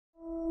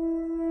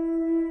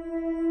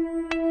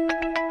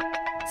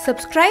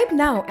Subscribe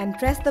now and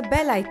press the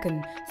bell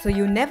icon so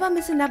you never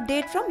miss an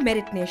update from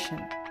Merit Nation.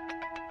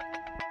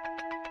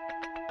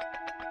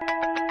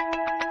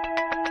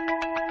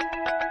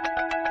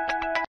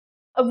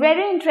 A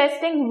very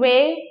interesting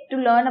way to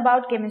learn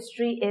about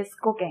chemistry is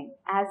cooking,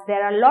 as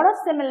there are a lot of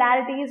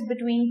similarities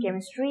between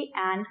chemistry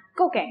and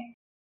cooking.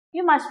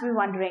 You must be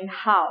wondering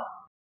how.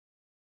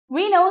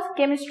 We know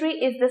chemistry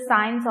is the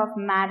science of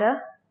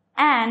matter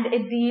and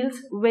it deals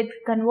with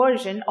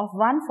conversion of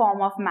one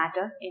form of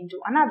matter into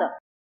another.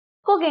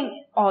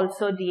 Cooking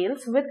also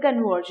deals with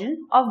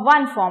conversion of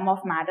one form of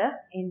matter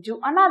into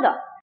another.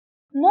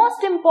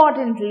 Most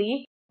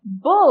importantly,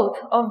 both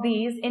of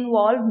these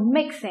involve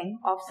mixing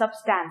of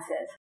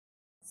substances.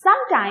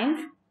 Sometimes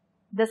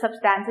the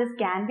substances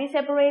can be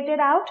separated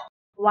out,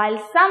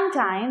 while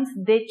sometimes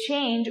they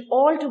change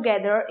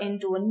altogether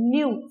into a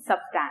new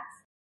substance.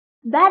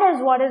 That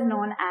is what is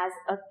known as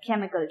a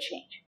chemical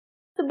change.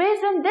 So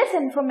based on this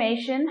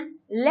information,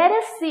 let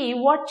us see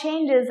what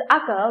changes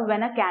occur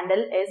when a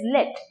candle is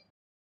lit.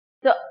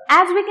 So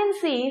as we can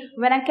see,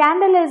 when a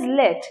candle is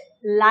lit,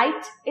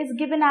 light is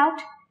given out,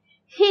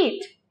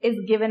 heat is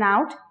given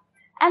out,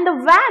 and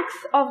the wax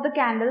of the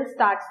candle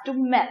starts to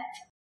melt.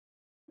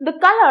 The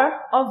color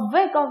of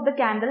wick of the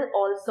candle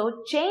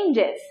also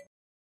changes.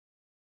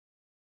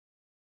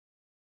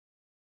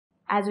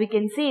 As we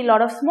can see, a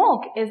lot of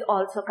smoke is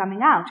also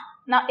coming out.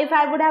 Now, if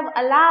I would have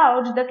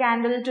allowed the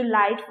candle to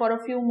light for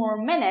a few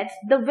more minutes,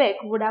 the wick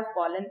would have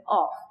fallen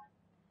off.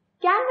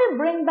 Can we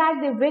bring back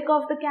the wick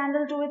of the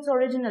candle to its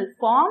original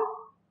form?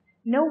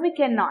 No, we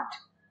cannot.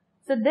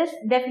 So this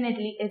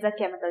definitely is a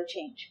chemical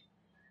change.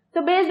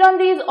 So based on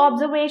these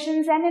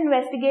observations and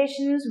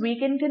investigations, we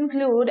can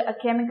conclude a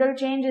chemical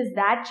change is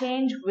that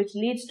change which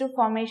leads to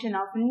formation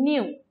of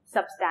new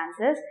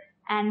substances,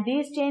 and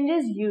these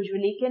changes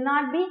usually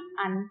cannot be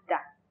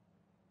undone.